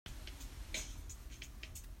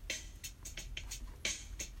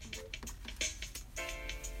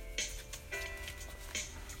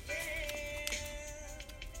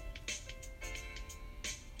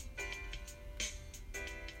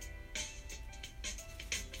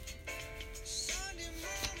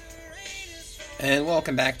And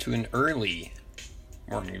welcome back to an early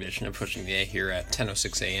morning edition of Pushing the A here at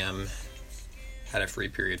 10:06 a.m. Had a free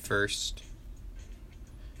period first.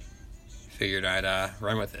 Figured I'd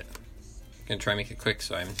run with it. Gonna try and make it quick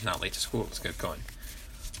so I'm not late to school. Let's get going.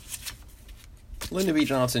 Lyndon B.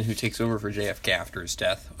 Johnson, who takes over for JFK after his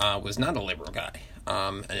death, was not a liberal guy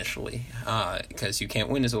initially, because you can't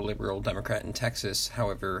win as a liberal Democrat in Texas.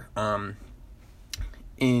 However,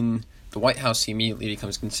 in the White House, he immediately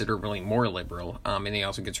becomes considerably more liberal, and he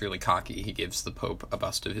also gets really cocky. He gives the Pope a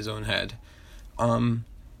bust of his own head.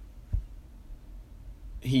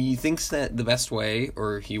 He thinks that the best way,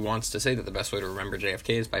 or he wants to say that the best way to remember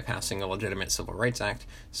JFK is by passing a legitimate Civil Rights Act,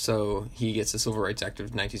 so he gets the Civil Rights Act of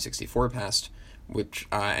 1964 passed, which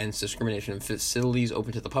ends discrimination in facilities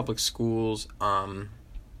open to the public schools,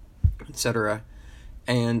 etc.,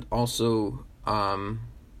 and also,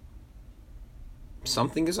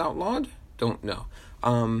 something is outlawed? Don't know.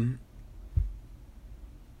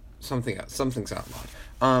 Something's outlawed.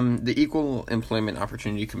 The Equal Employment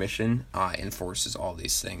Opportunity Commission enforces all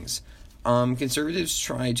these things. Conservatives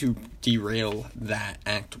try to derail that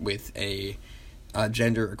act with a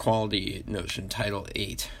gender equality notion, Title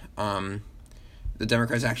VIII. The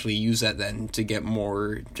Democrats actually use that then to get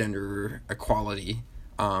more gender equality.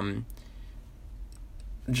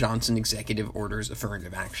 Johnson executive orders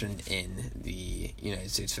affirmative action in the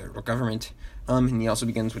United States federal government. And he also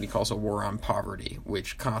begins what he calls a war on poverty,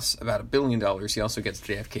 which costs about $1 billion. He also gets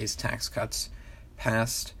JFK's tax cuts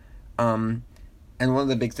passed. And one of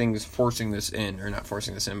the big things forcing this in, or not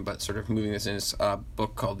forcing this in, but sort of moving this in, is a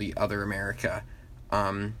book called The Other America.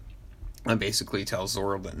 It basically tells the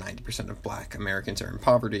world that 90% of black Americans are in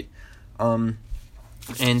poverty.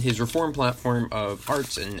 And his reform platform of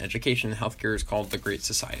arts and education and healthcare is called The Great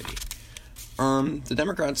Society. The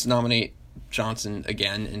Democrats nominate Johnson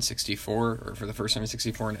again in 64, or for the first time in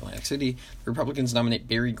 64 in Atlantic City. The Republicans nominate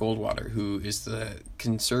Barry Goldwater, who is the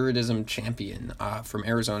conservatism champion from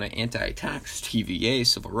Arizona, anti-tax, TVA,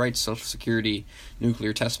 civil rights, social security,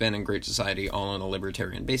 nuclear test ban, and Great Society, all on a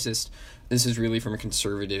libertarian basis. This is really from a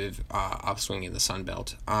conservative upswing in the Sun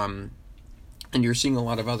Belt. And you're seeing a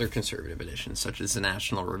lot of other conservative additions, such as the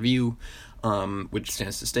National Review, which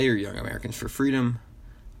stands to stay, or Young Americans for Freedom.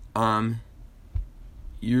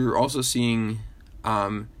 You're also seeing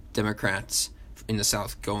Democrats in the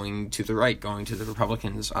South going to the right, going to the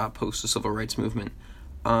Republicans post the Civil Rights Movement.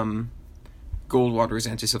 Goldwater is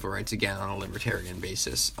anti-civil rights again on a libertarian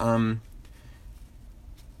basis. The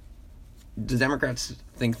Democrats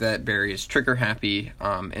think that Barry is trigger-happy.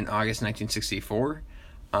 In August 1964,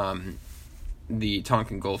 the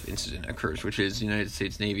Tonkin Gulf incident occurs, which is the United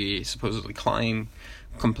States Navy supposedly complying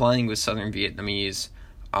with Southern Vietnamese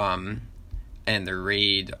and their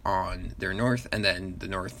raid on their north, and then the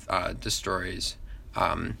North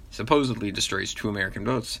supposedly destroys 2 American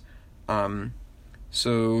boats.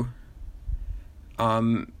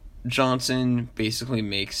 Johnson basically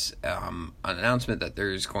makes an announcement that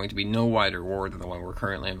there's going to be no wider war than the one we're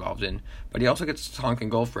currently involved in, but he also gets the Tonkin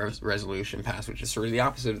Gulf resolution passed, which is sort of the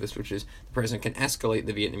opposite of this, which is the president can escalate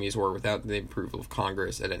the Vietnamese war without the approval of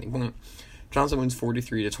Congress at any point. Johnson wins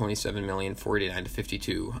 43 to 27 million, 49 to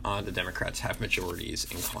 52. The Democrats have majorities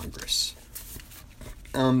in Congress.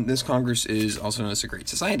 This Congress is also known as the Great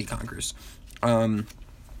Society Congress,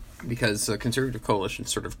 because the conservative coalition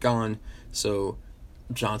is sort of gone, so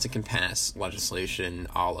Johnson can pass legislation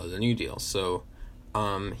a la the New Deal. So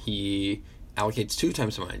he allocates 2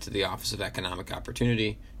 times the money to the Office of Economic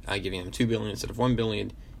Opportunity, giving them $2 billion instead of $1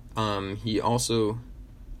 billion. He also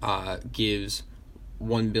gives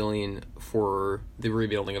 $1 billion for the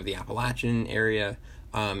rebuilding of the Appalachian area.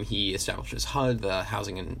 He establishes HUD, the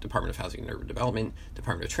Department of Housing and Urban Development,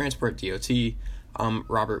 Department of Transport, DOT.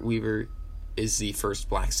 Robert Weaver is the first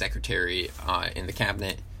black secretary in the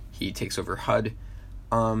cabinet. He takes over HUD.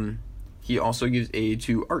 He also gives aid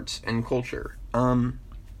to arts and culture.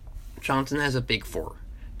 Johnson has a big 4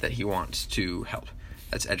 that he wants to help.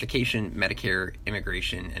 That's education, Medicare,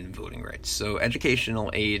 immigration, and voting rights. So educational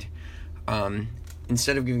aid,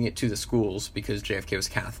 instead of giving it to the schools, because JFK was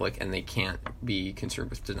Catholic and they can't be concerned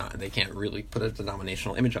with they can't really put a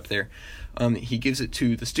denominational image up there, he gives it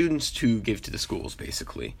to the students to give to the schools,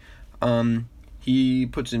 basically. He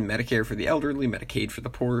puts in Medicare for the elderly, Medicaid for the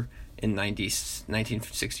poor in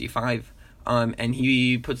 1965, and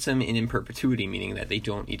he puts them in perpetuity, meaning that they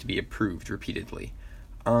don't need to be approved repeatedly.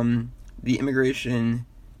 The immigration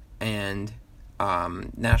and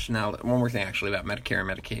nationality, one more thing actually about Medicare and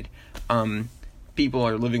Medicaid. People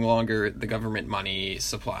are living longer, the government money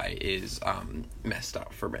supply is messed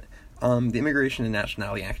up for a bit. The Immigration and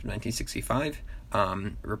Nationality Act of 1965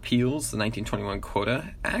 repeals the 1921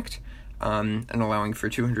 Quota Act, and allowing for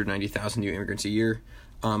 290,000 new immigrants a year,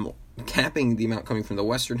 capping the amount coming from the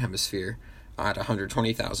Western Hemisphere at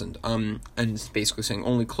 120,000, and basically saying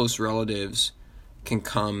only close relatives can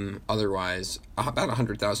come, otherwise about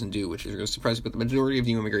 100,000 do, which is surprising, but the majority of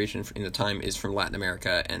new immigration in the time is from Latin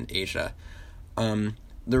America and Asia.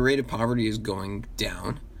 The rate of poverty is going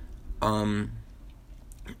down,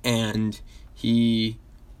 and he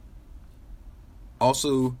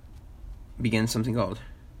also began something called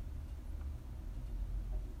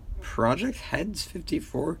Project Heads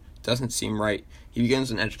 54. Doesn't seem right. He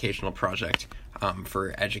begins an educational project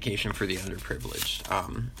for education for the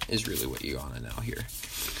underprivileged, is really what you want to know here.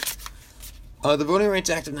 The Voting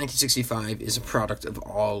Rights Act of 1965 is a product of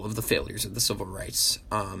all of the failures of the Civil Rights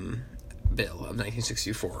Bill of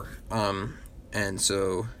 1964. And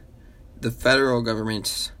so the federal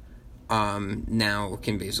government now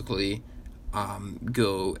can basically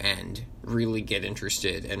go and really get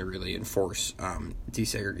interested and really enforce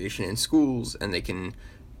desegregation in schools, and they can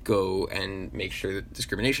go and make sure that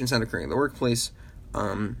discrimination is not occurring in the workplace,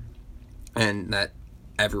 and that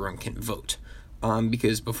everyone can vote.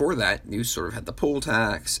 Because before that, you sort of had the poll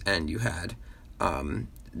tax, and you had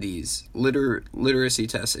these literacy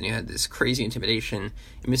tests, and you had this crazy intimidation.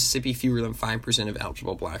 In Mississippi, fewer than 5% of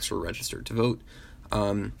eligible blacks were registered to vote.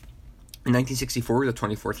 In 1964, the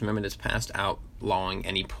 24th Amendment is passed outlawing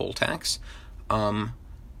any poll tax.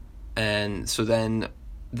 And so then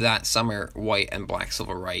that summer, white and black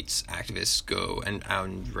civil rights activists go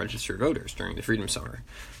and register voters during the Freedom Summer.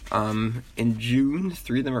 In June,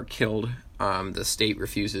 3 of them are killed. The state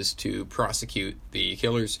refuses to prosecute the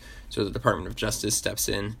killers, so the Department of Justice steps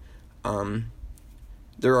in.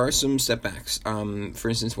 There are some setbacks. For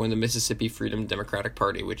instance, when the Mississippi Freedom Democratic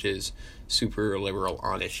Party, which is super liberal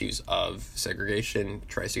on issues of segregation,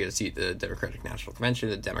 tries to get a seat at the Democratic National Convention,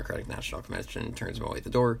 the Democratic National Convention turns them away at the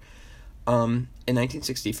door. In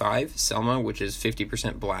 1965, Selma, which is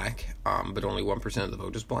 50% black, but only 1% of the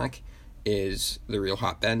vote is black, is the real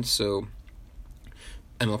hotbed. So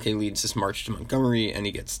MLK leads this march to Montgomery, and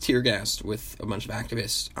he gets tear gassed with a bunch of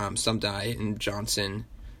activists. Some die, and Johnson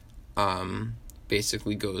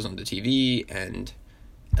basically goes onto TV and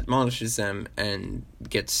admonishes them and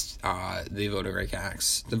gets the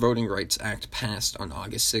Voting Rights Act passed on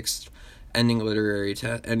August 6th, ending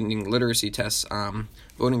literacy tests.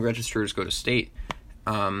 Voting registers go to state,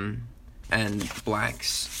 and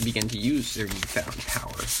blacks begin to use their newfound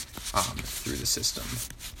power through the system.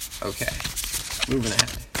 Okay, moving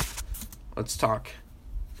ahead. Let's talk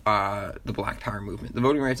the Black Power movement. The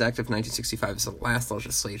Voting Rights Act of 1965 is the last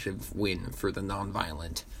legislative win for the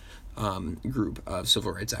nonviolent group of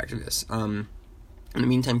civil rights activists. In the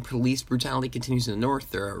meantime, police brutality continues in the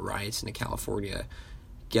North. There are riots in the California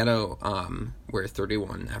ghetto where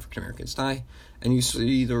 31 African Americans die, and you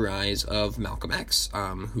see the rise of Malcolm X,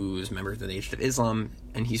 who's a member of the Nation of Islam,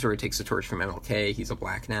 and he sort of takes the torch from MLK. He's a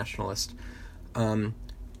black nationalist.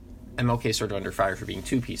 MLK is sort of under fire for being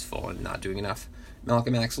too peaceful and not doing enough.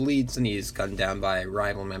 Malcolm X leads, and he is gunned down by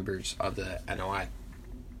rival members of the NOI.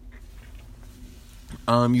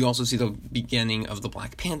 You also see the beginning of the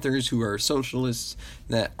Black Panthers, who are socialists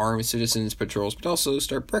that arm citizens patrols, but also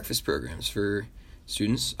start breakfast programs for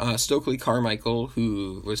students. Stokely Carmichael,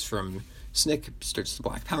 who was from SNCC, starts the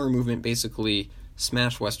Black Power movement, basically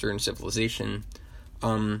smash Western civilization,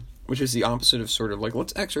 which is the opposite of sort of like,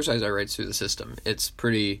 let's exercise our rights through the system. It's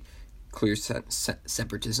pretty clear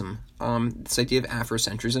separatism. This idea of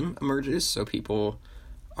Afrocentrism emerges, so people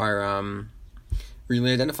are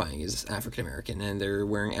really identifying as African American, and they're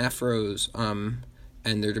wearing afros,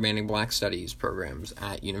 and they're demanding black studies programs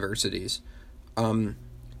at universities.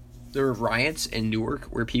 There were riots in Newark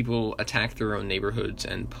where people attacked their own neighborhoods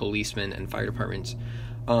and policemen and fire departments,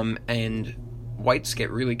 and whites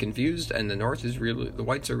get really confused, and the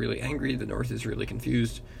whites are really angry, the North is really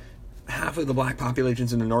confused. Half of the black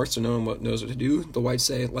population's in the North, so no one knows what to do. The whites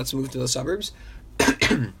say, let's move to the suburbs.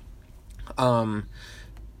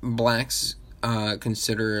 Blacks are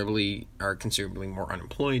considerably more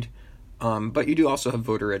unemployed, but you do also have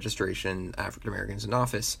voter registration, African Americans in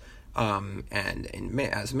office, and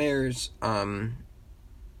as mayors, and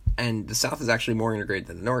the South is actually more integrated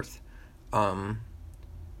than the North.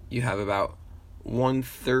 You have about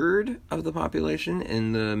 1/3 of the population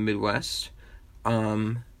in the Midwest,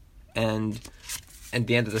 and at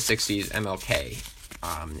the end of the 60s, MLK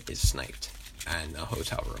is sniped in a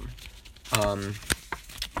hotel room,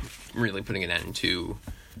 really putting an end to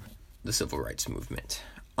the civil rights movement.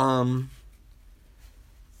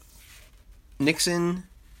 Nixon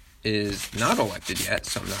is not elected yet,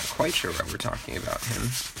 so I'm not quite sure why we're talking about him.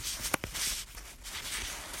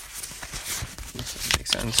 This doesn't make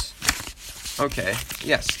sense. Okay,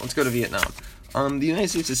 yes, let's go to Vietnam. The United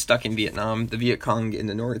States is stuck in Vietnam. The Viet Cong in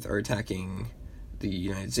the north are attacking the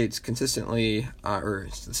United States consistently, or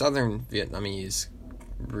the southern Vietnamese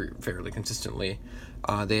fairly consistently.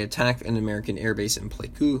 They attack an American airbase in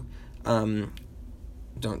Pleiku. I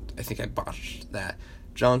think I botched that.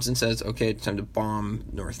 Johnson says, okay, it's time to bomb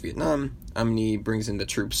North Vietnam. He brings in the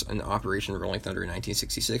troops in Operation Rolling Thunder in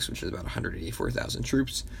 1966, which is about 184,000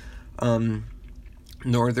 troops.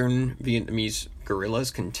 Northern Vietnamese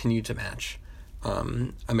guerrillas continue to match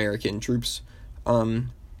American troops.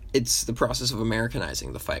 It's the process of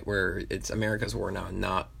Americanizing the fight, where it's America's war now,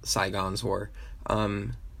 not Saigon's war,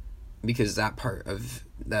 because that part of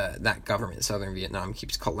that government, Southern Vietnam,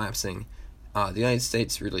 keeps collapsing. The United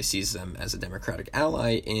States really sees them as a democratic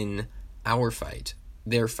ally in our fight,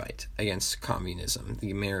 their fight against communism, the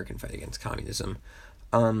American fight against communism.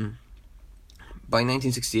 By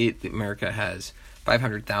 1968, America has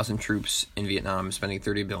 500,000 troops in Vietnam, spending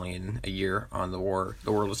 $30 billion a year on the war.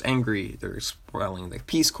 The world is angry. They're expelling the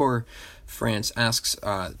Peace Corps. France asks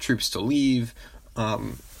troops to leave.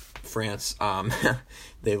 France,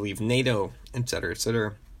 they leave NATO, etc.,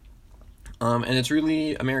 etc. And it's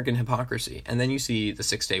really American hypocrisy. And then you see the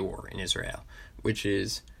 6 Day War in Israel, which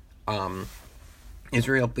is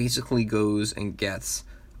Israel basically goes and gets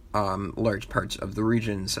large parts of the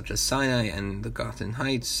region, such as Sinai and the Golan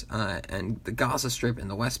Heights, and the Gaza Strip and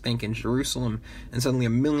the West Bank and Jerusalem, and suddenly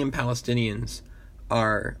 1 million Palestinians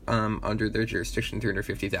are under their jurisdiction,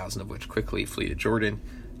 350,000 of which quickly flee to Jordan.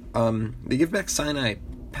 They give back Sinai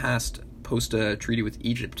post a treaty with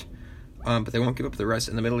Egypt, but they won't give up the rest,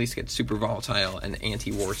 and the Middle East gets super volatile, and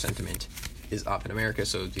anti-war sentiment is up in America,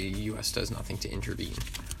 so the U.S. does nothing to intervene.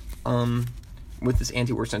 With this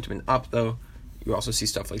anti-war sentiment up, though, you also see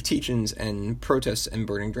stuff like teach-ins and protests and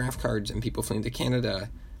burning draft cards and people fleeing to Canada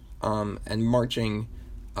and marching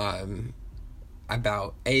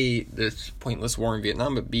about, A, this pointless war in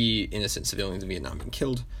Vietnam, but B, innocent civilians in Vietnam being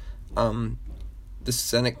killed. The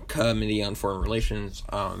Senate Committee on Foreign Relations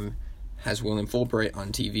has William Fulbright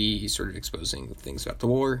on TV. He's sort of exposing things about the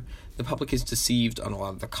war. The public is deceived on a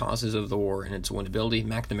lot of the causes of the war and its winnability.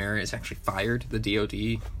 McNamara is actually fired. The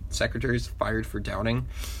DOD secretary is fired for doubting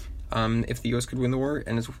if the U.S. could win the war,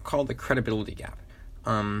 and it's called the credibility gap.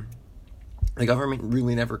 The government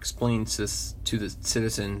really never explains this to the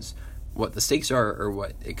citizens, what the stakes are or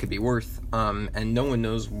what it could be worth, and no one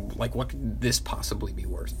knows, like, what could this possibly be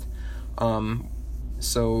worth.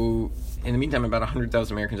 So, in the meantime, about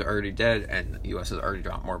 100,000 Americans are already dead, and the U.S. has already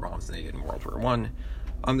dropped more bombs than they did in World War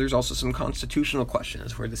I. There's also some constitutional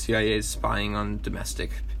questions where the CIA is spying on domestic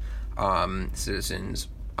citizens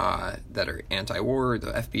that are anti-war.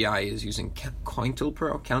 The FBI is using Council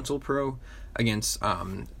Pro against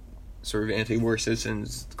sort of anti-war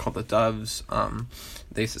citizens called the Doves.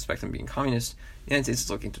 They suspect them of being communist. The United States is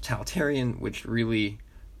looking totalitarian, which really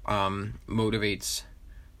motivates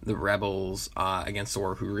the rebels against the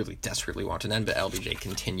war who really desperately want an end, but LBJ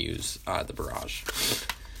continues the barrage.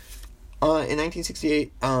 In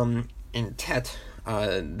 1968, in Tet,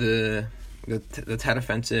 the Tet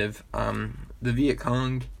Offensive, the Viet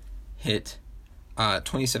Cong hit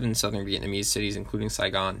 27 southern Vietnamese cities, including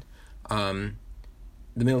Saigon. The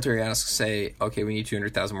military say, okay, we need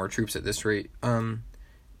 200,000 more troops at this rate.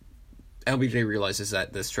 LBJ realizes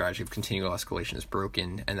that the strategy of continual escalation is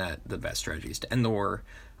broken and that the best strategy is to end the war.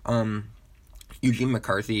 Eugene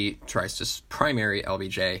McCarthy tries to primary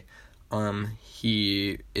LBJ.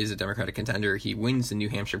 He is a Democratic contender. He wins the New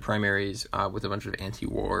Hampshire primaries with a bunch of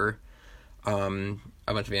anti-war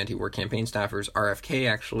campaign staffers. RFK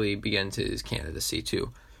actually begins his candidacy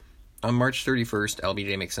too. On March 31st,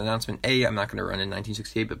 LBJ makes an announcement. A, I'm not going to run in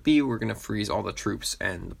 1968, but B, we're going to freeze all the troops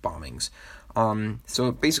and the bombings. So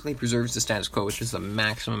it basically preserves the status quo, which is the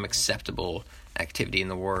maximum acceptable activity in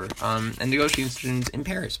the war. And negotiations in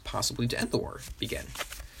Paris, possibly to end the war, begin.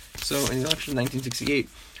 So in the election of 1968,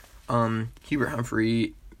 Hubert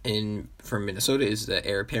Humphrey from Minnesota is the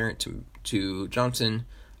heir apparent to Johnson.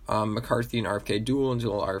 McCarthy and RFK duel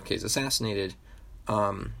until RFK is assassinated.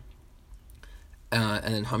 And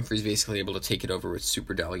then Humphrey's basically able to take it over with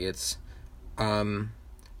superdelegates.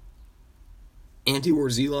 Anti-war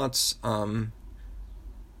zealots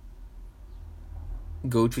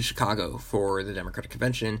go to Chicago for the Democratic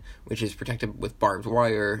Convention, which is protected with barbed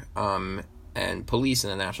wire and police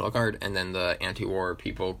and the National Guard, and then the anti-war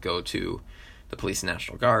people go to the police and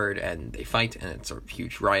National Guard, and they fight, and it's a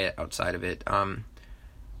huge riot outside of it.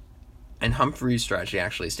 And Humphrey's strategy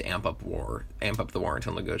actually is to amp up the war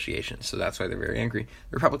until negotiations. So that's why they're very angry.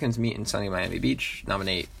 The Republicans meet in sunny Miami Beach,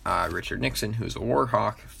 nominate Richard Nixon, who's a war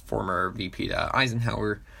hawk, former VP to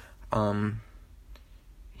Eisenhower.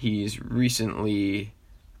 he's recently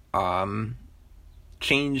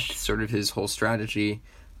changed sort of his whole strategy,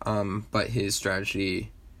 but his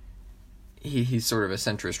strategy, he's sort of a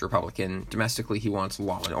centrist Republican. Domestically, he wants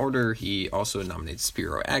law and order. He also nominates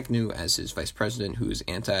Spiro Agnew as his vice president, who's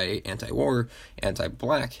anti-war,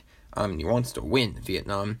 anti-black. He wants to win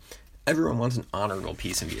Vietnam. Everyone wants an honorable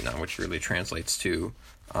peace in Vietnam, which really translates to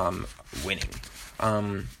winning.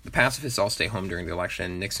 The pacifists all stay home during the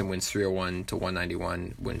election. Nixon wins 301 to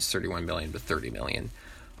 191, wins 31 million to 30 million.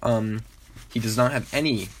 He does not have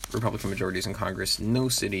any Republican majorities in Congress, no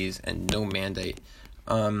cities, and no mandate.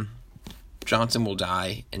 Johnson will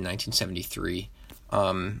die in 1973.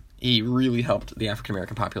 He really helped the African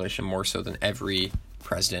American population more so than every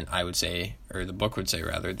president, I would say, or the book would say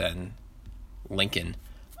rather, than Lincoln.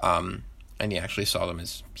 And he actually saw them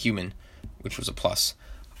as human, which was a plus.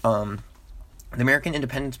 The American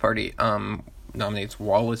Independence Party nominates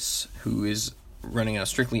Wallace, who is running a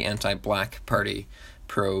strictly anti-black party,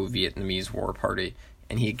 pro-Vietnamese War party,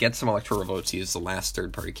 and he gets some electoral votes. He is the last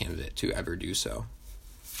third-party candidate to ever do so.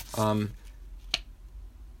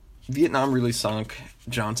 Vietnam really sunk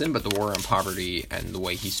Johnson, but the war on poverty and the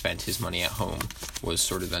way he spent his money at home was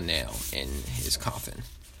sort of the nail in his coffin.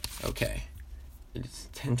 Okay. It's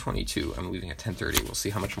 10:22. I'm leaving at 10:30. We'll see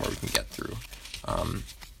how much more we can get through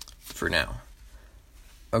for now.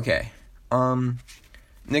 Okay.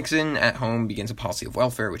 Nixon at home begins a policy of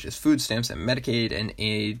welfare, which is food stamps and Medicaid and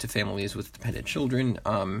aid to families with dependent children,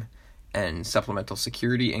 and supplemental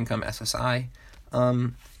security income, SSI.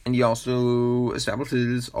 And he also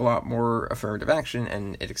establishes a lot more affirmative action,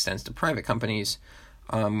 and it extends to private companies.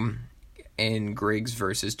 In Griggs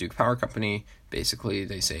versus Duke Power Company, basically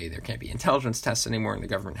they say there can't be intelligence tests anymore and the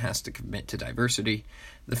government has to commit to diversity.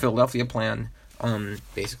 The Philadelphia Plan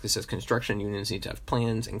basically says construction unions need to have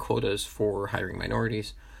plans and quotas for hiring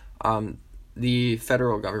minorities. The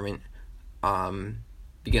federal government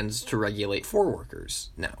begins to regulate for workers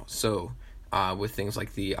now. So with things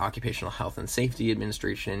like the Occupational Health and Safety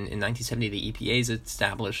Administration, in 1970 the EPA is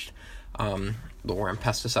established. The war on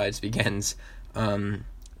pesticides begins.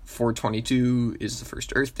 4/22 is the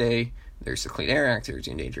first Earth Day. There's the Clean Air Act. There's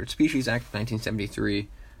the Endangered Species Act of 1973.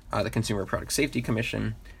 The Consumer Product Safety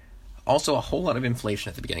Commission. Also, a whole lot of inflation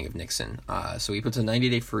at the beginning of Nixon. So he puts a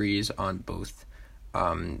 90-day freeze on both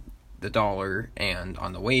the dollar and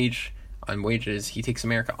on the wage. On wages, he takes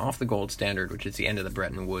America off the gold standard, which is the end of the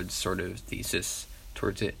Bretton Woods sort of thesis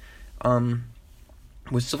towards it.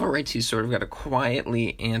 With civil rights, he's sort of got a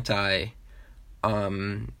quietly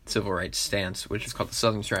civil rights stance, which is called the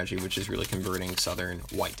Southern Strategy, which is really converting Southern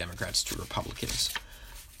white Democrats to Republicans.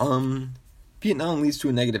 Vietnam leads to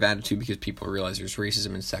a negative attitude because people realize there's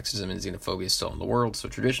racism and sexism and xenophobia still in the world, so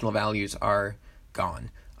traditional values are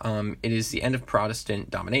gone. It is the end of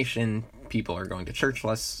Protestant domination. People are going to church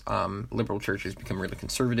less. Liberal churches become really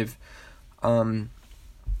conservative. The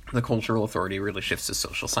cultural authority really shifts to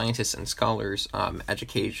social scientists and scholars.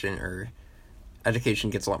 Education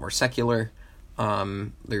gets a lot more secular.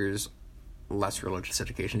 There's less religious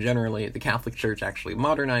education generally. The Catholic Church actually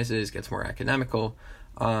modernizes, gets more academical,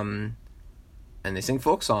 and they sing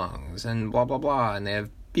folk songs and blah blah blah, and they have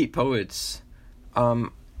beat poets.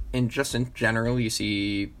 And just in general, you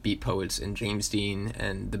see beat poets in James Dean,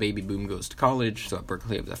 and the baby boom goes to college. So at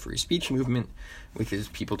Berkeley, you have the free speech movement, which is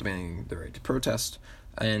people demanding the right to protest,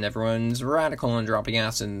 and everyone's radical and dropping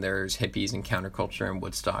acid. And there's hippies and counterculture and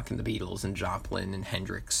Woodstock and the Beatles and Joplin and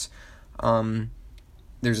Hendrix.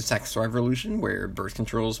 There's a sex revolution where birth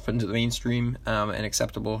control is put into the mainstream and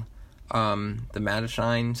acceptable. The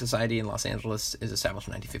Mattachine Society in Los Angeles is established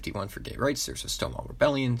in 1951 for gay rights. There's a Stonewall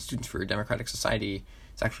Rebellion, Students for a Democratic Society.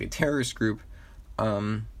 It's actually a terrorist group.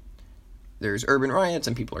 There's urban riots,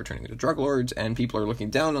 and people are turning into drug lords, and people are looking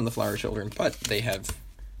down on the flower children, but they have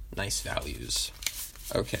nice values.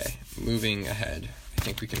 Okay, moving ahead. I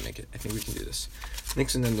think we can make it. I think we can do this.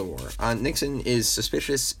 Nixon and the war. Nixon is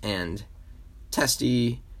suspicious and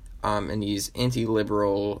testy, and he's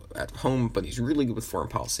anti-liberal at home, but he's really good with foreign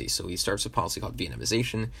policy. So he starts a policy called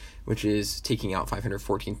Vietnamization, which is taking out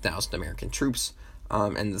 514,000 American troops,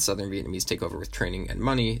 and the Southern Vietnamese take over with training and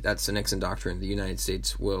money. That's the Nixon doctrine. The United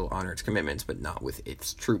States will honor its commitments, but not with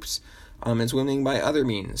its troops. It's winning by other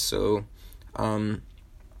means. So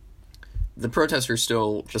the protesters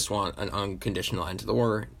still just want an unconditional end to the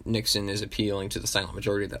war. Nixon is appealing to the silent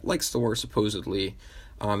majority that likes the war, supposedly,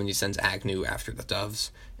 and he sends Agnew after the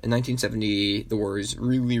Doves. In 1970, the war is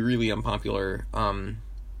really, really unpopular.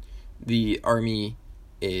 The army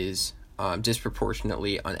is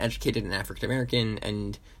disproportionately uneducated and African American,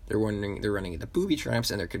 and they're running into booby traps,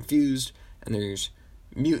 and they're confused, and there's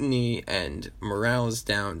mutiny and morale is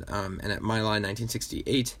down, and at My Lai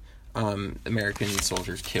 1968, American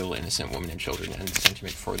soldiers kill innocent women and children, and the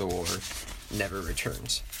sentiment for the war never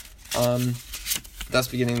returns. Thus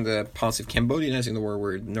beginning the policy of Cambodianizing the war,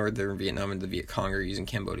 where northern Vietnam and the Viet Cong are using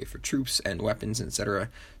Cambodia for troops and weapons, etc.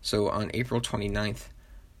 So on April 29th,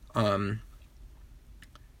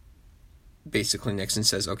 basically Nixon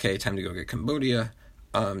says, okay, time to go get Cambodia.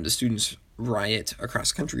 The students riot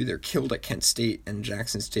across country. They're killed at Kent State, and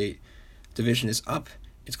Jackson State Division is up.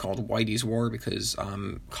 It's called Whitey's War because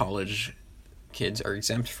college kids are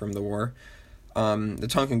exempt from the war. The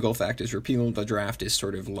Tonkin Gulf Act is repealed. The draft is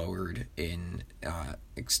sort of lowered in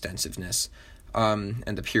extensiveness, and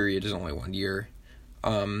the period is only 1 year.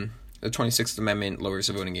 The 26th Amendment lowers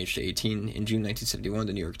the voting age to 18. In June 1971,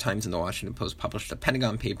 the New York Times and the Washington Post published the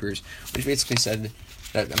Pentagon Papers, which basically said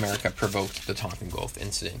that America provoked the Tonkin Gulf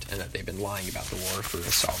incident and that they've been lying about the war for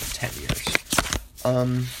a solid 10 years.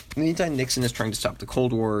 In the meantime, Nixon is trying to stop the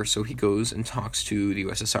Cold War, so he goes and talks to the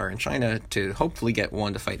USSR and China to hopefully get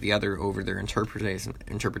one to fight the other over their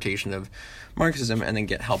interpretation of Marxism, and then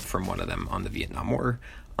get help from one of them on the Vietnam War,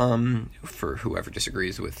 for whoever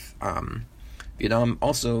disagrees with Vietnam.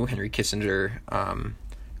 Also, Henry Kissinger,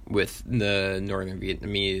 with the Northern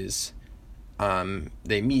Vietnamese,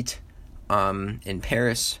 they meet in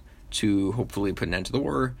Paris to hopefully put an end to the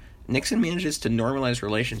war. Nixon manages to normalize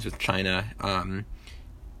relations with China.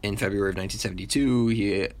 In February of 1972,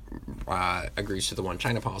 he agrees to the One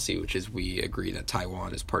China policy, which is we agree that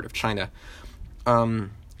Taiwan is part of China.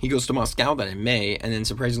 He goes to Moscow then in May, and then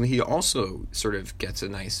surprisingly, he also sort of gets a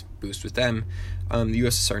nice boost with them. The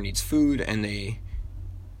USSR needs food, and they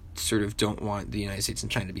sort of don't want the United States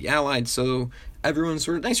and China to be allied, so everyone's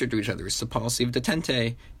sort of nicer to each other. It's the policy of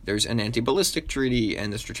detente. There's an anti-ballistic treaty,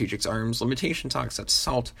 and the strategic arms limitation talks. That's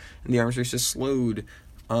SALT, and the arms race is slowed.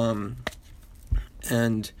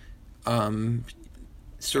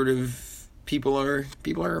 Sort of people are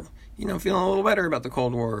feeling a little better about the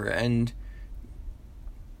Cold War, and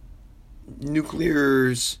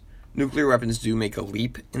nuclear weapons do make a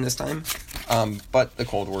leap in this time, but the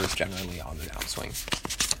Cold War is generally on the downswing.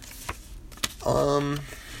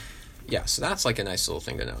 So that's like a nice little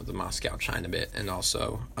thing to know, the Moscow-China bit, and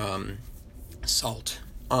also SALT,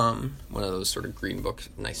 one of those sort of green book,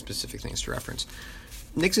 nice specific things to reference.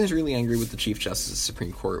 Nixon is really angry with the Chief Justice of the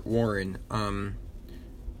Supreme Court, Warren.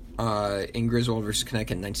 In Griswold versus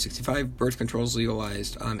Connecticut in 1965, birth control is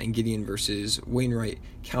legalized. In Gideon versus Wainwright,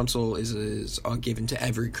 counsel is given to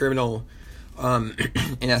every criminal.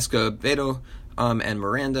 In Escobedo and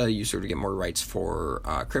Miranda, you sort of get more rights for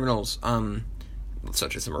criminals,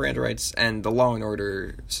 such as the Miranda rights. And the Law and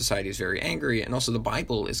Order Society is very angry. And also the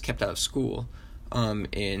Bible is kept out of school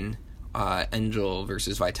in Engel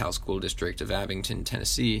versus Vitale School District of Abington,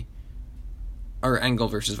 Tennessee. Or Engel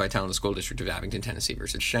versus Vitale in the School District of Abington, Tennessee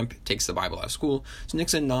versus Schempp takes the Bible out of school. So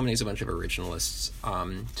Nixon nominates a bunch of originalists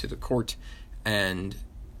to the court and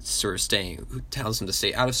sort of tells them to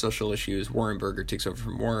stay out of social issues. Warren Burger takes over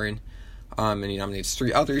from Warren, and he nominates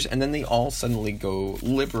 3 others, and then they all suddenly go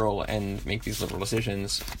liberal and make these liberal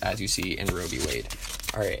decisions, as you see in Roe v. Wade.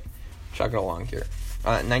 All right, chug it along here.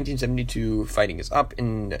 1972, fighting is up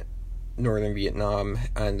in northern Vietnam,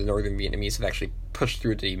 and the northern Vietnamese have actually pushed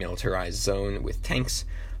through the demilitarized zone with tanks.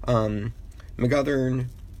 McGovern,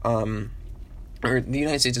 or the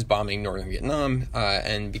United States is bombing northern Vietnam,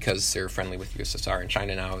 and because they're friendly with USSR and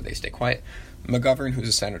China now, they stay quiet. McGovern, who's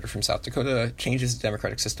a senator from South Dakota, changes the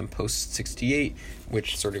democratic system post-68,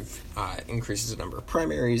 which sort of increases the number of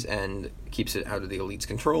primaries and keeps it out of the elite's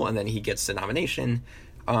control, and then he gets the nomination,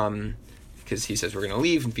 because he says, we're going to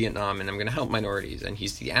leave Vietnam and I'm going to help minorities, and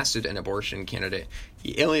he's the acid and abortion candidate.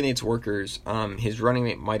 He alienates workers. His running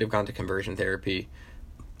mate might have gone to conversion therapy.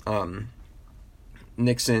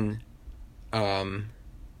 Nixon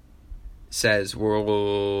says,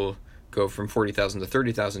 we'll go from 40,000 to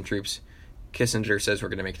 30,000 troops. Kissinger says, we're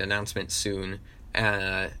going to make an announcement soon.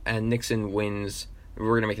 And Nixon wins.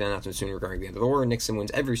 We're going to make an announcement soon regarding the end of the war. Nixon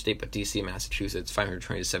wins every state but D.C. and Massachusetts,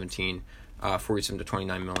 520 to 17, 47 to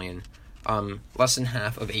 29 million. Less than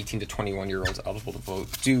half of 18 to 21-year-olds eligible to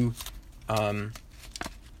vote do, and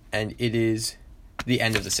it is the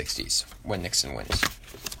end of the 60s when Nixon wins.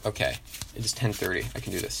 Okay, it is 10:30. I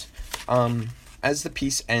can do this. As the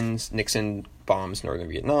peace ends, Nixon bombs northern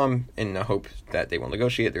Vietnam in the hope that they will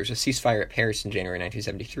negotiate. There's a ceasefire at Paris in January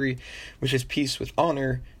 1973, which is peace with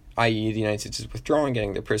honor, i.e. the United States is withdrawing,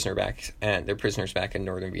 getting their prisoners back, and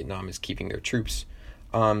northern Vietnam is keeping their troops.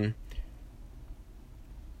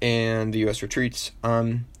 And the U.S. retreats.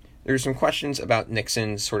 There's some questions about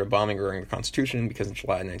Nixon's sort of bombing during the Constitution, because in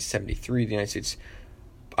July 1973, the United States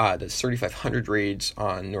There's 3,500 raids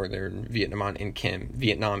on northern Vietnam and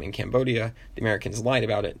Cambodia. The Americans lied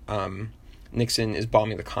about it. Nixon is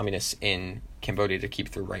bombing the communists in Cambodia to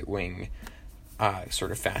keep the right-wing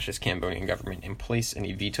sort of fascist Cambodian government in place, and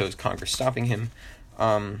he vetoes Congress stopping him.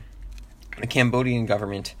 The Cambodian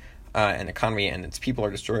government and economy and its people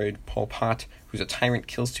are destroyed. Pol Pot, who's a tyrant,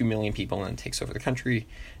 kills 2 million people and then takes over the country.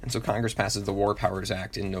 And so Congress passes the War Powers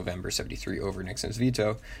Act in November 1973 over Nixon's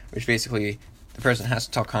veto, which basically the president has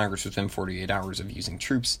to tell Congress within 48 hours of using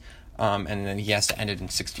troops, and then he has to end it in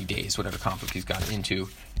 60 days, whatever conflict he's gotten into,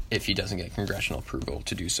 if he doesn't get congressional approval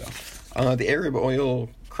to do so. The Arab oil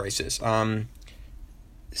crisis.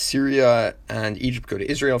 Syria and Egypt go to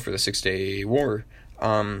Israel for the 6-day war.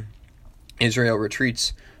 Israel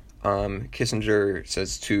retreats. Kissinger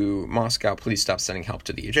says to Moscow, please stop sending help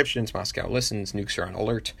to the Egyptians. Moscow listens. Nukes are on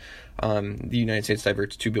alert. The United States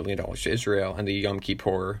diverts $2 billion to Israel, and the Yom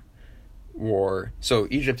Kippur War. So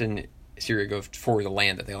Egypt and Syria go for the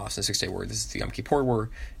land that they lost in the 6-day war. This is the Yom Kippur War,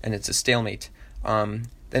 and it's a stalemate. Then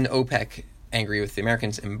OPEC, angry with the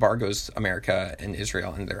Americans, embargoes America and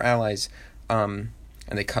Israel and their allies, and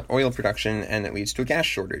they cut oil production, and it leads to a gas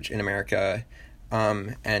shortage in America,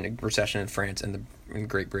 and a recession in France and in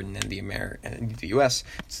Great Britain and the U.S.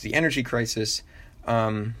 It's the energy crisis,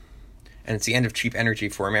 and it's the end of cheap energy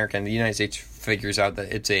for America. And the United States figures out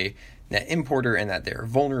that it's a net importer and that they're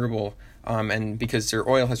vulnerable, and because their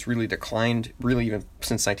oil has really declined, really even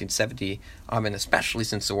since 1970, and especially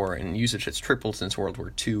since the war, and usage has tripled since World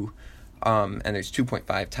War II. And there's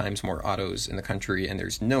 2.5 times more autos in the country, and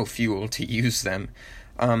there's no fuel to use them.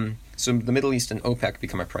 So the Middle East and OPEC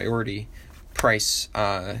become a priority.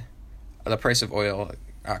 The price of oil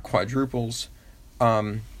quadruples,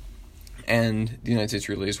 and the United States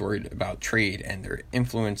really is worried about trade and their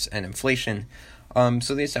influence and inflation.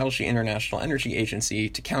 So they establish the International Energy Agency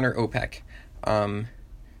to counter OPEC, and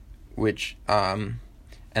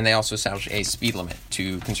they also establish a speed limit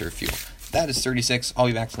to conserve fuel. That is 36. I'll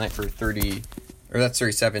be back tonight for that's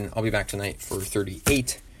 37. I'll be back tonight for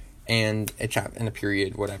 38 and a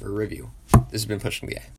period whatever review. This has been Pushing the A.